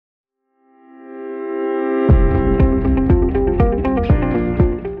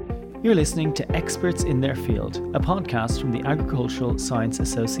You're listening to Experts in Their Field, a podcast from the Agricultural Science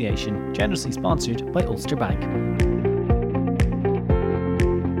Association, generously sponsored by Ulster Bank.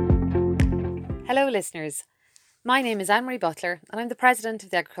 Hello listeners, my name is Anne-Marie Butler and I'm the President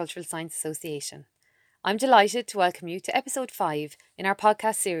of the Agricultural Science Association. I'm delighted to welcome you to episode 5 in our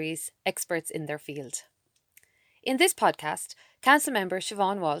podcast series, Experts in Their Field. In this podcast, Council member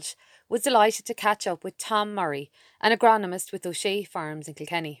Siobhan Walsh was delighted to catch up with Tom Murray, an agronomist with O'Shea Farms in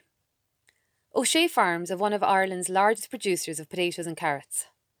Kilkenny. O'Shea Farms are one of Ireland's largest producers of potatoes and carrots.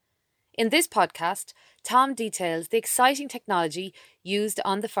 In this podcast, Tom details the exciting technology used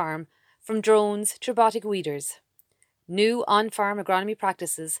on the farm, from drones to robotic weeders, new on-farm agronomy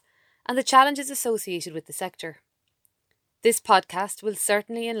practices, and the challenges associated with the sector. This podcast will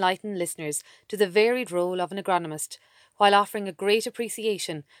certainly enlighten listeners to the varied role of an agronomist, while offering a great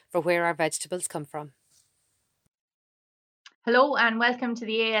appreciation for where our vegetables come from. Hello and welcome to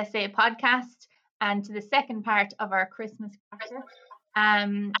the ASA podcast and to the second part of our Christmas cracker.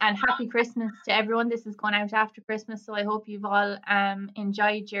 And happy Christmas to everyone. This is going out after Christmas, so I hope you've all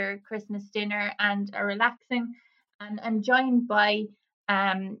enjoyed your Christmas dinner and are relaxing. And I'm joined by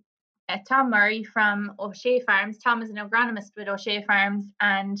Tom Murray from O'Shea Farms. Tom is an agronomist with O'Shea Farms,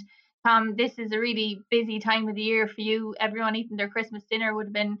 and Tom, this is a really busy time of the year for you. Everyone eating their Christmas dinner would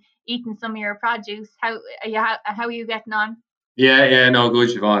have been eating some of your produce. How are you getting on? No, good,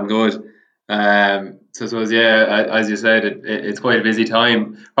 Siobhan, good. So I suppose, as you said, it's quite a busy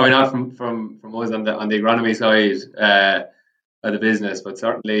time. Probably not from us on the agronomy side of the business, but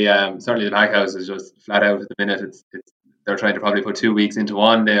certainly the pack house is just flat out at the minute. They're trying to probably put 2 weeks into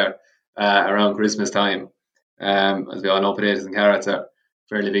one there around Christmas time. As we all know, potatoes and carrots are a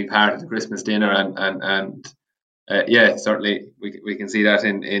fairly big part of the Christmas dinner, and certainly we can see that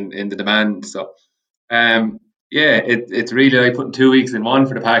in the demand. So it's really like putting 2 weeks in one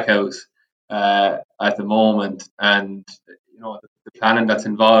for the pack house at the moment, and the planning that's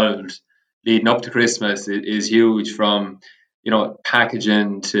involved leading up to Christmas is huge, from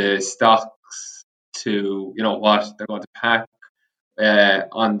packaging to stocks to what they're going to pack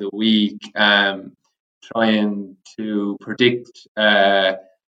on the week, trying to predict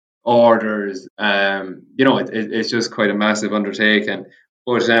orders. It's just quite a massive undertaking,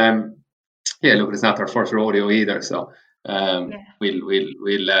 but look, it's not their first rodeo either, so we'll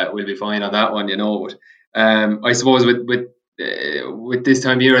be fine on that one, But I suppose with this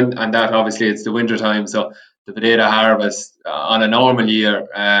time of year and that, obviously it's the winter time, so the potato harvest on a normal year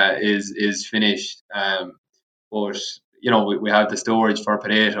is finished. But we have the storage for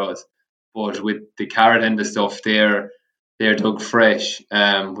potatoes, but with the carrot end of stuff, they're dug fresh,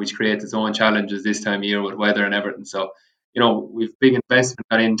 which creates its own challenges this time of year with weather and everything. So we've big investment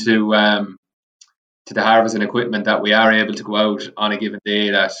got into to the harvesting equipment, that we are able to go out on a given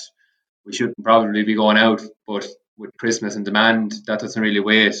day that we shouldn't probably be going out, but with Christmas and demand, that doesn't really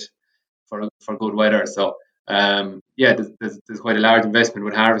wait for good weather. So there's quite a large investment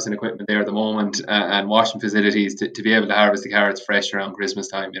with harvesting equipment there at the moment, and washing facilities to be able to harvest the carrots fresh around Christmas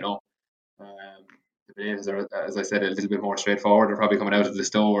time. The potatoes are, as I said, a little bit more straightforward. They're probably coming out of the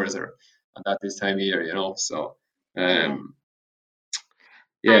stores or at that this time of year. So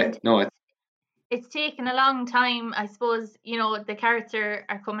it's taken a long time. I suppose the carrots are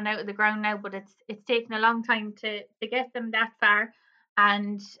coming out of the ground now, but it's taken a long time to get them that far,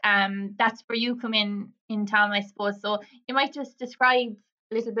 and that's where you come in, Tom, I suppose. So you might just describe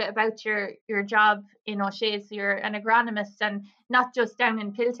a little bit about your job in O'Shea. So you're an agronomist, and not just down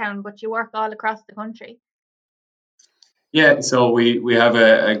in Pilltown, but you work all across the country. Yeah, so we have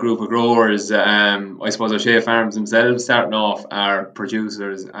a group of growers. I suppose O'Shea Farms themselves, starting off, are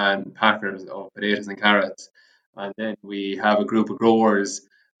producers and packers of potatoes and carrots, and then we have a group of growers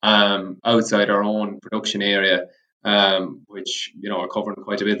outside our own production area, which are covering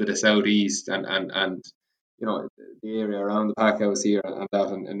quite a bit of the southeast and the area around the pack house here and that,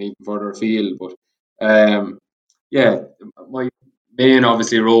 and even further afield. But my main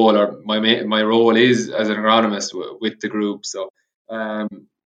obviously role, or my role, is as an agronomist with the group. So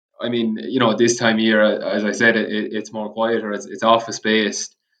this time of year, as I said, it's more quieter. It's office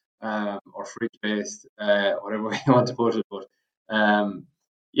based or fridge based, whatever way you want to put it. But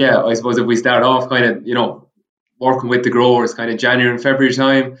I suppose if we start off kind of working with the growers, kind of January and February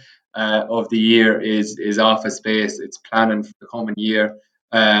time of the year is office based. It's planning for the coming year.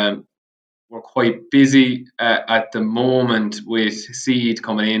 We're quite busy at the moment with seed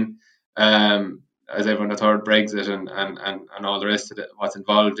coming in, as everyone has heard, Brexit and all the rest of it, what's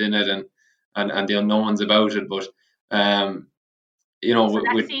involved in it, and the unknowns about it. But so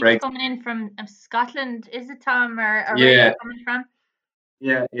with seed's Brexit coming in from Scotland, is it, Tom, or where are you coming from?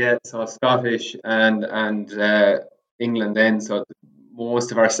 Yeah. So Scottish and England then. So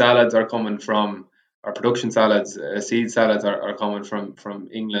most of our salads are coming from our production salads. Seed salads are coming from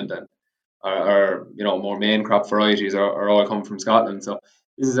England, and our more main crop varieties are all coming from Scotland. So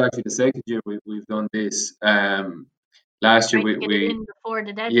this is actually the second year we've done this. Last year Trying to get it we in before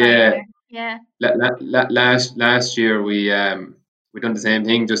the deadline yeah there. Yeah. last year we done the same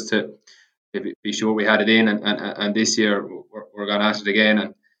thing just to be sure we had it in, and this year we're going at it again,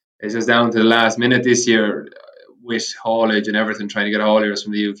 and it's just down to the last minute this year with haulage and everything, trying to get hauliers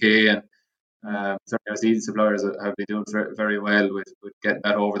from the UK, and certainly our seed suppliers have been doing very well with getting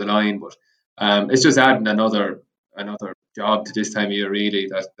that over the line, but it's just adding another job to this time of year really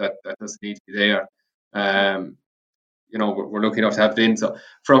that doesn't need to be there. We're lucky enough to have it in. So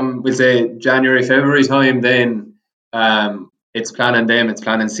from, we'll say, January, February time, then it's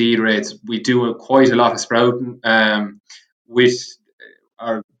planning seed rates. We do quite a lot of sprouting with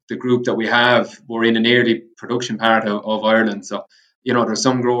the group that we have. We're in an early production part of Ireland. So, there's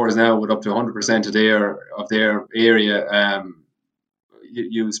some growers now with up to 100% of their area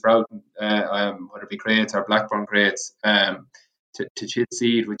use sprouting, whether it be crates or blackburn crates, to chit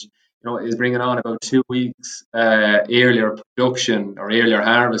seed, which is bringing on about 2 weeks earlier production or earlier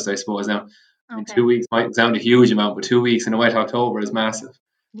harvest, I suppose. Now, I mean, 2 weeks might sound a huge amount, but 2 weeks in a wet October is massive.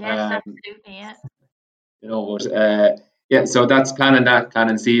 Yes, absolutely, yeah. But so that's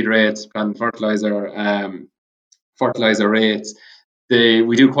planning seed rates, planning fertilizer rates.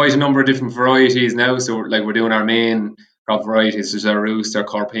 We do quite a number of different varieties now. So we're doing our main crop varieties, such as our Rooster,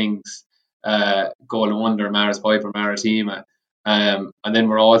 Corpinks, Golden Wonder, Maris Piper, Maritima. And then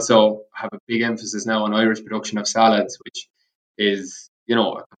we're also have a big emphasis now on Irish production of salads, which is, a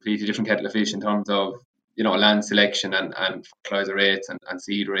completely different kettle of fish in terms of, land selection and fertilizer rates and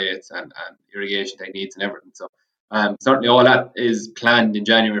seed rates and irrigation techniques and everything. So certainly all that is planned in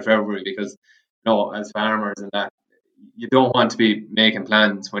January, February, because, as farmers and that, you don't want to be making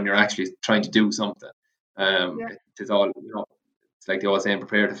plans when you're actually trying to do something. It's all, it's like the old saying,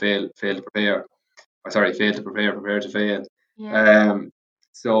 prepare to fail to prepare. Or sorry, fail to prepare to fail. Yeah.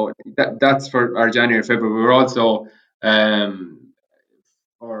 So that's for our January, February. We're also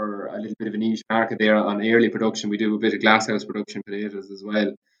for a little bit of a niche market there on early production. We do a bit of glasshouse production potatoes as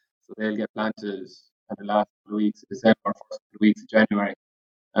well. So they'll get planted in the last couple of weeks of December, first couple of weeks of January.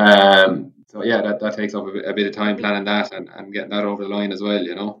 So yeah, that takes up a bit of time planning that and getting that over the line as well,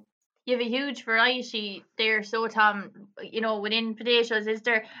 You have a huge variety there, so Tom, within potatoes,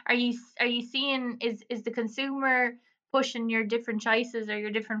 are you seeing is the consumer pushing your different choices or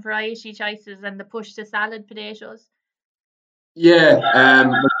your different variety choices and the push to salad potatoes?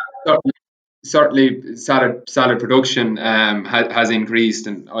 Yeah, certainly salad production has increased,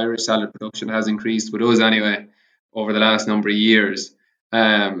 and Irish salad production has increased with us anyway over the last number of years.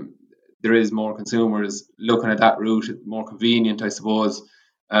 There is more consumers looking at that route, more convenient, I suppose,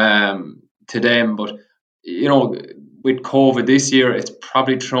 to them. But with COVID this year, it's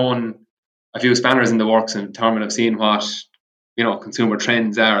probably thrown a few spanners in the works in terms of seeing what consumer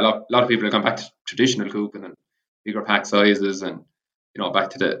trends are. A lot of people have gone back to traditional cooking and bigger pack sizes, and back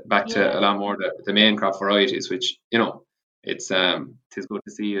to a lot more the main crop varieties, which it's good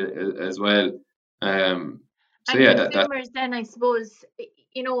to see as well. So and yeah, consumers then, I suppose,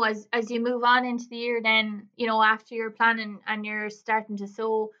 as you move on into the year, then after you're planning and you're starting to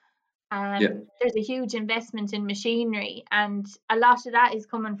sow, there's a huge investment in machinery, and a lot of that is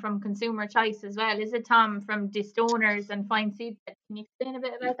coming from consumer choice as well. Is it, Tom, from destoners and fine seed beds? Can you explain a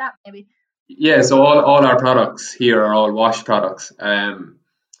bit about that, maybe? Yeah, so all our products here are all wash products. What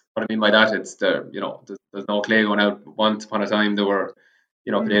I mean by that, it's there's no clay going out. Once upon a time, there were,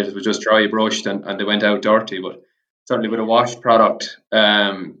 potatoes were just dry brushed and they went out dirty. But certainly with a wash product,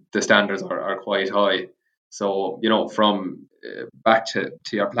 the standards are quite high. So from back to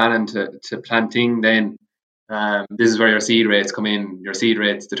your planning to planting, then this is where your seed rates come in. Your seed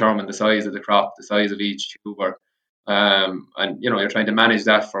rates determine the size of the crop, the size of each tuber. And you're trying to manage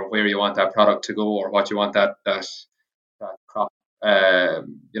that for where you want that product to go or what you want that crop, where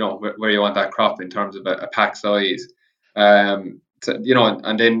you want that crop in terms of a pack size. So,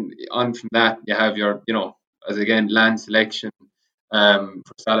 and then on from that you have your, as again, land selection. For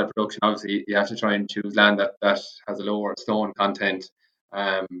salad production, obviously you have to try and choose land that has a lower stone content,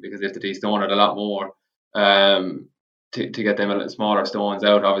 because you have to de-stone it a lot more, to get them a little smaller stones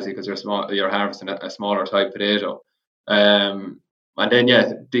out, obviously, because you're harvesting a smaller type potato. And then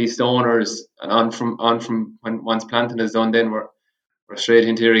de-stoners, and on from when once planting is done, then we're straight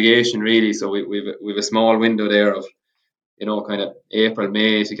into irrigation really. So we've a small window there of kind of April,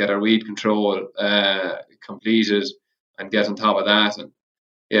 May to get our weed control completed and get on top of that. And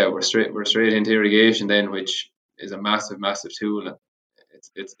we're straight into irrigation then, which is a massive tool, and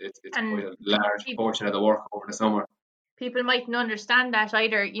it's quite a large portion of the work over the summer. People mightn't understand that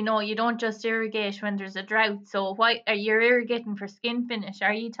either. You don't just irrigate when there's a drought. So why are you irrigating for skin finish?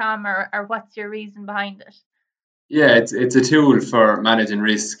 Are you, Tom, or what's your reason behind it? Yeah, it's a tool for managing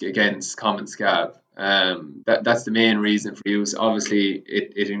risk against common scab. That's the main reason for use. Obviously,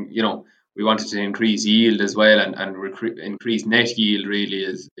 we wanted to increase yield as well, and increase net yield really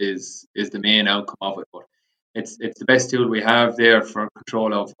is the main outcome of it. But it's the best tool we have there for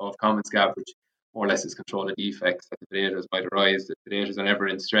control of common scab, which more or less is control of defects that the potatoes might arise. The potatoes are never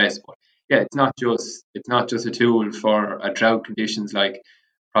in stress. But yeah, it's not just a tool for drought conditions, like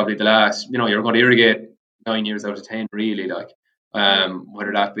probably the last, you're going to irrigate 9 years out of 10 really, like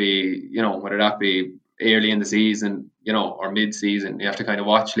whether that be early in the season, or mid season. You have to kind of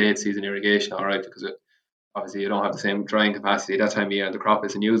watch late season irrigation, all right, because obviously you don't have the same drying capacity that time of year, and the crop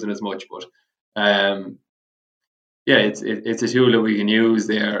isn't using as much. But it's a tool that we can use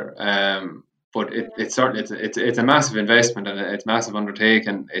there. But it's certainly it's a massive investment, and it's massive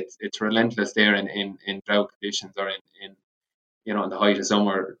undertaking. It's relentless there in drought conditions, or in the height of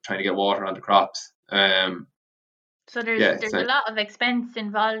summer, trying to get water on the crops. So there's a lot of expense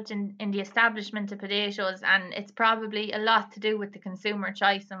involved in the establishment of potatoes, and it's probably a lot to do with the consumer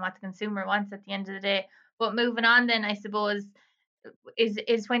choice and what the consumer wants at the end of the day. But moving on then, I suppose,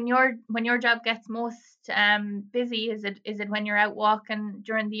 is when your job gets most busy, is it when you're out walking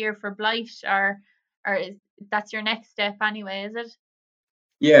during the year for blight, or is that's your next step anyway, is it?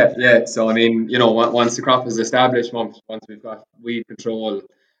 Yeah. So I mean, once the crop is established, once we've got weed control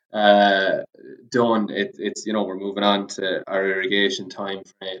done, it's we're moving on to our irrigation time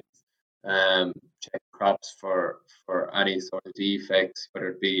frames. Check crops for any sort of defects, whether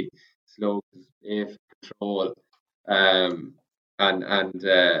it be slugs, aphid control, and I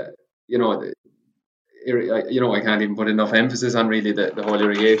can't even put enough emphasis on really the whole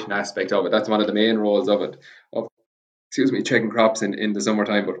irrigation aspect of it. That's one of the main roles of it. Checking crops in the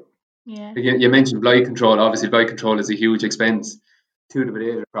summertime. But yeah, you mentioned blight control. Obviously, blight control is a huge expense to the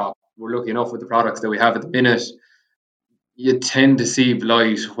potato crop. We're lucky enough with the products that we have at the minute. You tend to see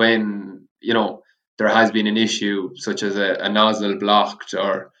blight when there has been an issue, such as a nozzle blocked,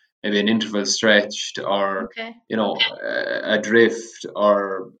 or maybe an interval stretched, or a drift,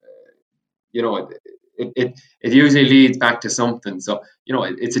 or it usually leads back to something. So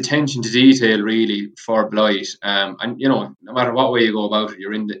it's attention to detail really for blight. And no matter what way you go about it,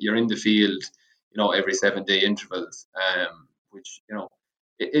 you're in the field, every 7-day intervals. Which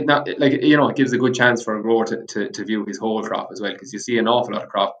it gives a good chance for a grower to view his whole crop as well, because you see an awful lot of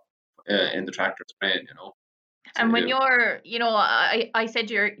crop in the tractor spraying. And when you're, I said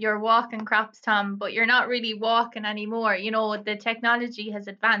you're walking crops, Tom, but you're not really walking anymore. The technology has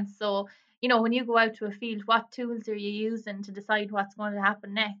advanced. So, when you go out to a field, what tools are you using to decide what's going to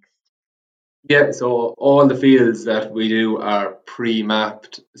happen next? Yeah, so all the fields that we do are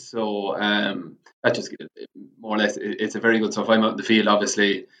pre-mapped. So that just more or less, it's a very good. So if I'm out in the field,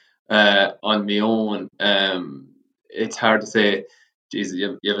 obviously on my own, it's hard to say, geez,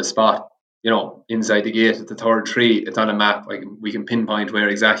 you have a spot, inside the gate at the third tree. It's on a map. We can pinpoint where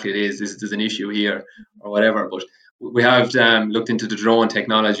exactly it is. There's an issue here or whatever. But we have looked into the drone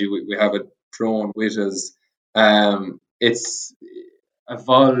technology. We have a drone with us. It's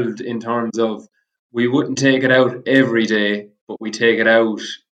evolved in terms of, we wouldn't take it out every day, but we take it out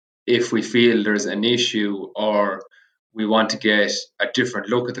if we feel there's an issue, or we want to get a different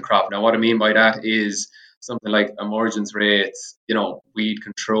look at the crop. Now, what I mean by that is something like emergence rates, weed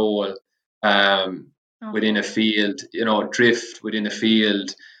control within a field, drift within a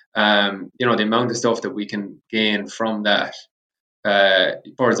field, the amount of stuff that we can gain from that.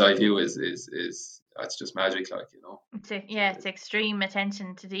 Bird's eye view is that's just magic, It's extreme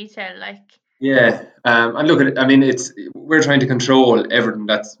attention to detail, Yeah, and look at it. I mean, we're trying to control everything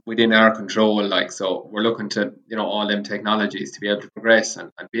that's within our control, so we're looking to all them technologies to be able to progress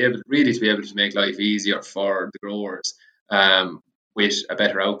and be able to make life easier for the growers, with a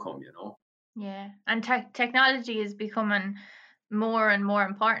better outcome. Yeah, and technology is becoming more and more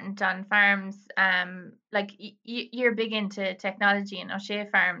important on farms. You're big into technology in O'Shea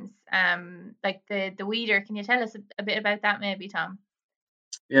Farms. Like the weeder. Can you tell us a bit about that, maybe, Tom?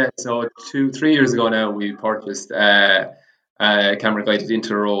 Yeah, so 2-3 years ago now, we purchased a camera guided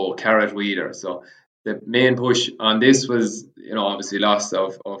inter-row carrot weeder. So the main push on this was, obviously loss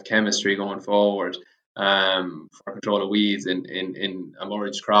of chemistry going forward, for control of weeds in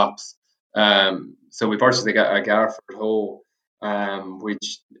emerged crops. So we purchased a Garford hoe,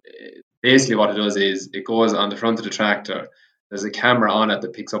 which basically what it does is it goes on the front of the tractor, there's a camera on it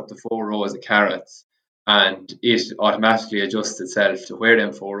that picks up the 4 rows of carrots, and it automatically adjusts itself to where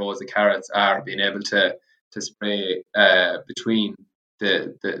them 4 rows of carrots are, being able to spray between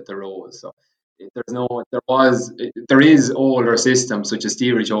the rows. So there is older systems such as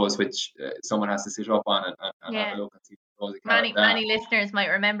steerage hose, which someone has to sit up on and have a look and see the rows of carrots. Many listeners might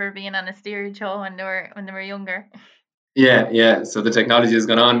remember being on a steerage hose when they were younger. Yeah. So the technology has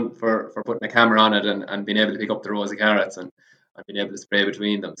gone on for putting a camera on it and being able to pick up the rows of carrots and being able to spray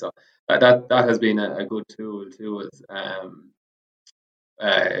between them. So that has been a good tool to us.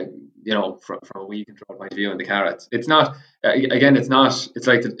 From a weed control point of view in the carrots. It's not it's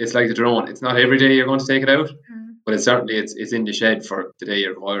like the drone. It's not every day you're going to take it out, but it's certainly it's in the shed for the day you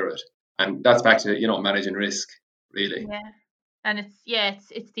require it. And that's back to managing risk, really. Yeah. And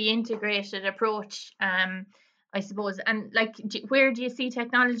it's the integrated approach, I suppose. And like, where do you see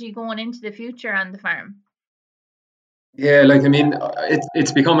technology going into the future on the farm? Yeah, like, I mean,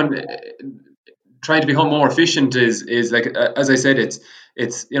 it's becoming, trying to become more efficient is like, as I said, it's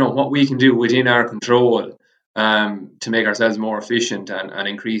what we can do within our control to make ourselves more efficient and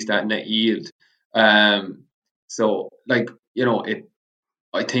increase that net yield. So like,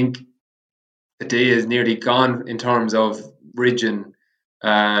 I think the day is nearly gone in terms of ridging,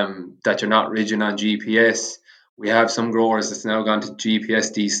 that you're not ridging on GPS. We have some growers that's now gone to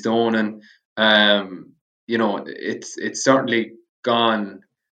GPS destoning. It's certainly gone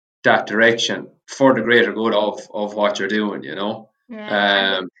that direction for the greater good of what you're doing,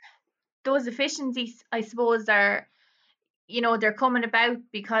 Yeah. Those efficiencies, I suppose, are, they're coming about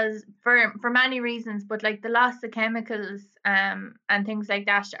because for many reasons, but like the loss of chemicals and things like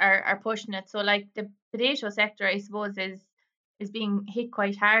that are pushing it. So like the potato sector, I suppose, is being hit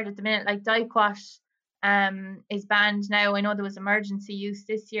quite hard at the minute. Like dicot is banned now. I know there was emergency use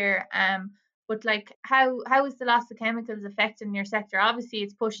this year. But like how is the loss of chemicals affecting your sector? Obviously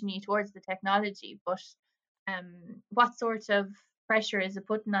it's pushing you towards the technology, but what sort of pressure is it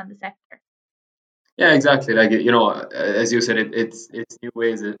putting on the sector? Yeah, exactly. Like, as you said, it's new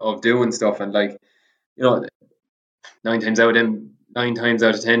ways of doing stuff, and like, 9 times out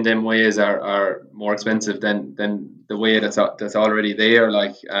of 10, them ways are more expensive than the way that's already there,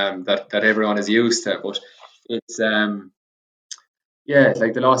 like that everyone is used to. But it's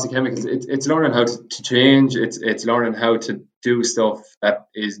like the loss of chemicals. It's learning how to change. It's learning how to do stuff that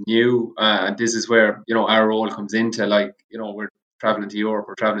is new, and this is where our role comes into. Like, we're traveling to Europe,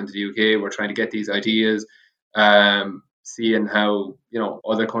 we're traveling to the UK, we're trying to get these ideas, seeing how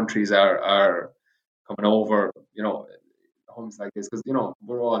other countries are coming over, homes like this, because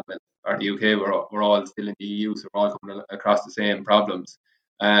we're all, or the UK, we're all still in the EU, so we're all coming across the same problems,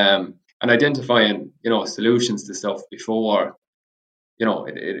 and identifying solutions to stuff before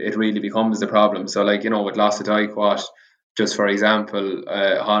it really becomes a problem. So like, with loss of dicot, just for example,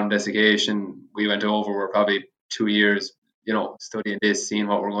 Holland desiccation, we went over, we're probably 2 years studying this, seeing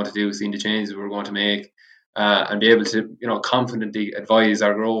what we're going to do, seeing the changes we're going to make, and be able to confidently advise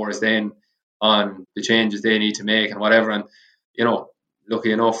our growers then on the changes they need to make and whatever. And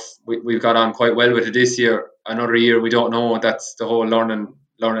lucky enough, we've got on quite well with it this year. Another year we don't know. That's the whole learning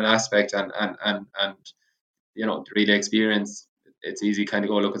aspect, and to really experience. It's easy kind of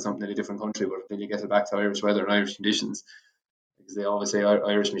go look at something in a different country, but then you get it back to Irish weather and Irish conditions, because they always say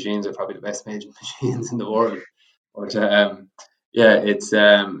Irish machines are probably the best made machines in the world. But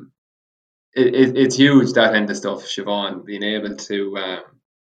it's huge, that end of stuff, Siobhan, being able to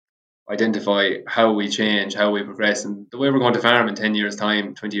identify how we change, how we progress, and the way we're going to farm in 10 years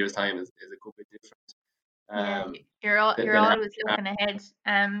time, 20 years time is a good bit different. You're always looking ahead.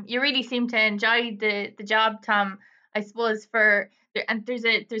 You really seem to enjoy the job, Tom. I suppose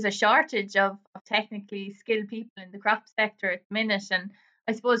there's a shortage of technically skilled people in the crop sector at the minute, and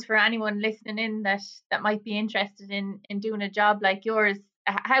I suppose for anyone listening in that might be interested in doing a job like yours,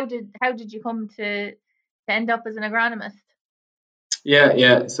 how did you come to end up as an agronomist?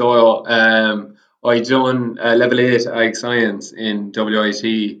 Yeah. So I done level 8 ag science in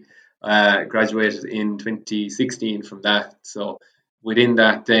WIT. Graduated in 2016 from that. So within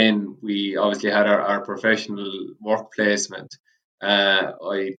that, then we obviously had our professional work placement.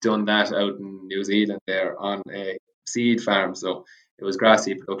 I done that out in New Zealand there on a seed farm. So it was grass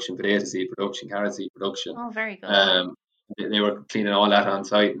seed production, potato seed production, carrot seed production. Oh, very good. They were cleaning all that on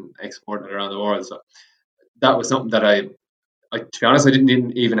site and exporting it around the world. So that was something that I to be honest, I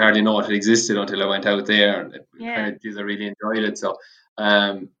didn't even hardly know it existed until I went out there, and I really enjoyed it. So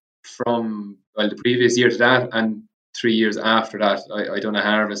from the previous year to that, and 3 years after that, I done a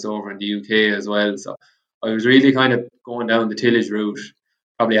harvest over in the UK as well. So I was really kind of going down the tillage route,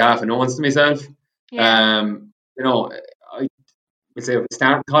 probably half an ounce to myself. I we'll say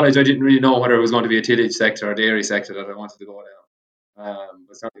starting college, I didn't really know whether it was going to be a tillage sector or dairy sector that I wanted to go down.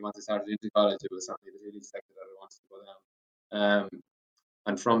 But certainly once I started into college, it was certainly the tillage sector that I wanted to go down.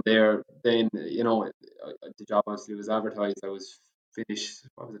 And from there, then the job obviously was advertised. I was finished.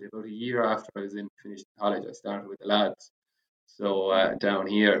 What was it? About a year after I was finished college, I started with the lads. So down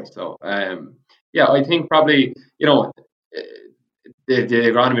here. So I think probably the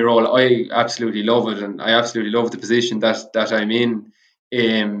agronomy role, I absolutely love it, and I absolutely love the position that I'm in.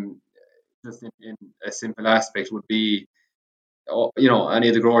 Just in a simple aspect would be, any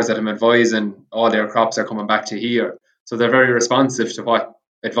of the growers that I'm advising, all their crops are coming back to here, so they're very responsive to what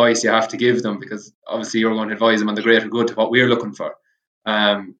advice you have to give them, because obviously you're going to advise them on the greater good to what we're looking for.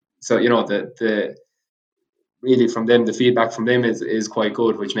 So the really from them, the feedback from them is quite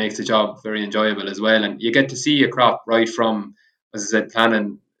good, which makes the job very enjoyable as well. And you get to see a crop right from, as I said,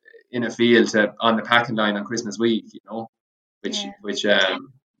 planning in a field to on the packing line on Christmas week, which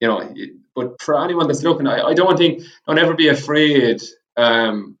but for anyone that's looking, I don't ever be afraid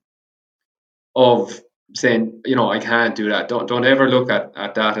of saying, I can't do that. Don't ever look at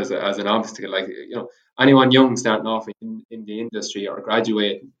that as an obstacle. Like, anyone young starting off in the industry or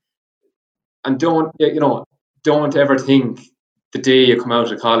graduating, and don't ever think the day you come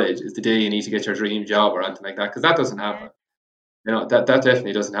out of college is the day you need to get your dream job or anything like that, because that doesn't happen. That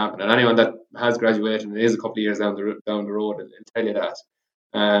definitely doesn't happen. And anyone that has graduated and is a couple of years down the road will tell you that.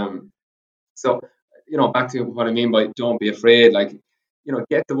 So back to what I mean by don't be afraid. Like,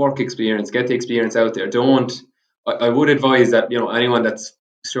 get the work experience, get the experience out there. I would advise that anyone that's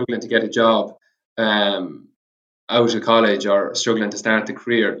struggling to get a job out of college or struggling to start a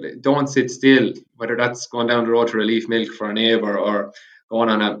career, don't sit still, whether that's going down the road to relief milk for a neighbour, or going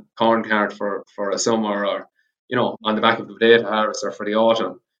on a corn cart for a summer, or on the back of the potato harvest or for the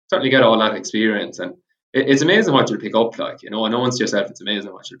autumn. Certainly get all that experience, and it's amazing what you'll pick up. Like, announce yourself, it's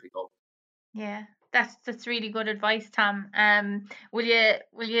amazing what you'll pick up. Yeah, that's really good advice, Tom. Will you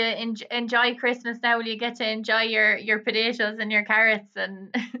enjoy Christmas now? Will you get to enjoy your potatoes and your carrots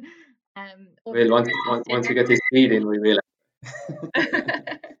and well, once we get this feed in, we will.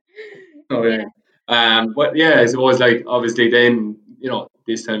 But yeah, I suppose, like, obviously then,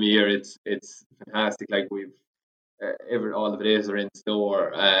 this time of year it's fantastic. Like, we've all the potatoes are in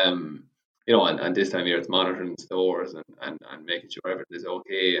store, and this time of year it's monitoring stores and making sure everything is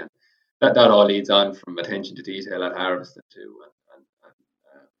okay, and that all leads on from attention to detail at harvesting too,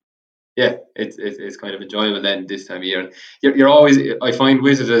 and it's kind of enjoyable then this time of year. You're always, I find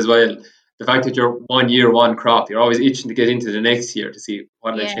with it as well, the fact that you're 1 year, one crop, you're always itching to get into the next year to see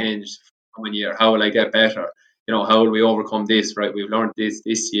what will I change from 1 year, how will I get better, how will we overcome this, right? We've learned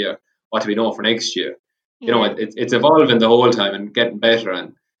this year, what do we know for next year? It's evolving the whole time and getting better,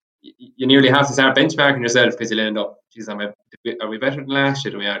 and you nearly have to start benchmarking yourself, because you'll end up, geez, are we better than last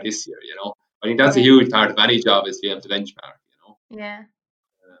year than we are this year? I think that's a huge part of any job, is to be able to benchmark. Being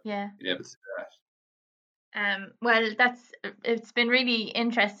able to do that. Well, it's been really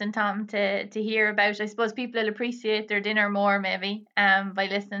interesting, Tom, to hear about. I suppose people will appreciate their dinner more maybe by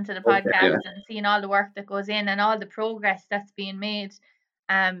listening to the podcast and seeing all the work that goes in and all the progress that's being made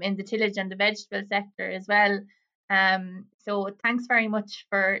in the tillage and the vegetable sector as well. So thanks very much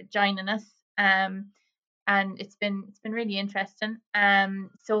for joining us. And it's been really interesting.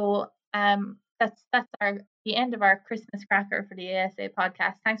 So that's the end of our Christmas cracker for the ASA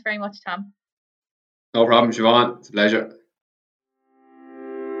podcast. Thanks very much, Tom. No problem, Siobhan. It's a pleasure.